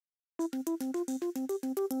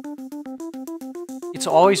It's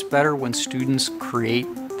always better when students create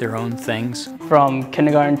their own things. From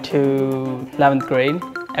kindergarten to 11th grade,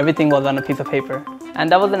 everything was on a piece of paper. And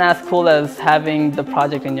that wasn't as cool as having the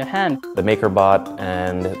project in your hand. The MakerBot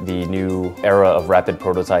and the new era of rapid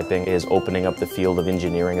prototyping is opening up the field of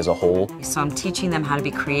engineering as a whole. So I'm teaching them how to be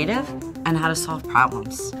creative and how to solve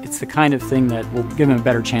problems. It's the kind of thing that will give them a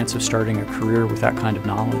better chance of starting a career with that kind of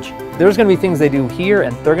knowledge. There's going to be things they do here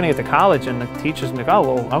and they're going to get to college and the teacher's going to go,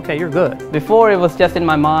 oh, well, okay, you're good. Before it was just in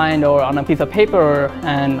my mind or on a piece of paper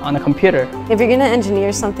and on a computer. If you're going to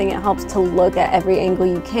engineer something, it helps to look at every angle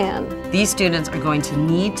you can. These students are going to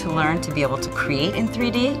need to learn to be able to create in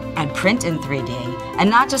 3D and print in 3D, and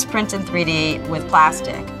not just print in 3D with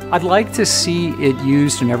plastic. I'd like to see it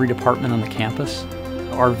used in every department on the campus.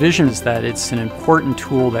 Our vision is that it's an important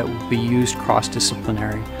tool that will be used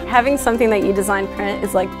cross-disciplinary. Having something that you design print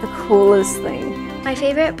is like the coolest thing. My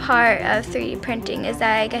favorite part of 3D printing is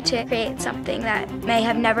that I get to create something that may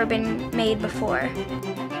have never been made before.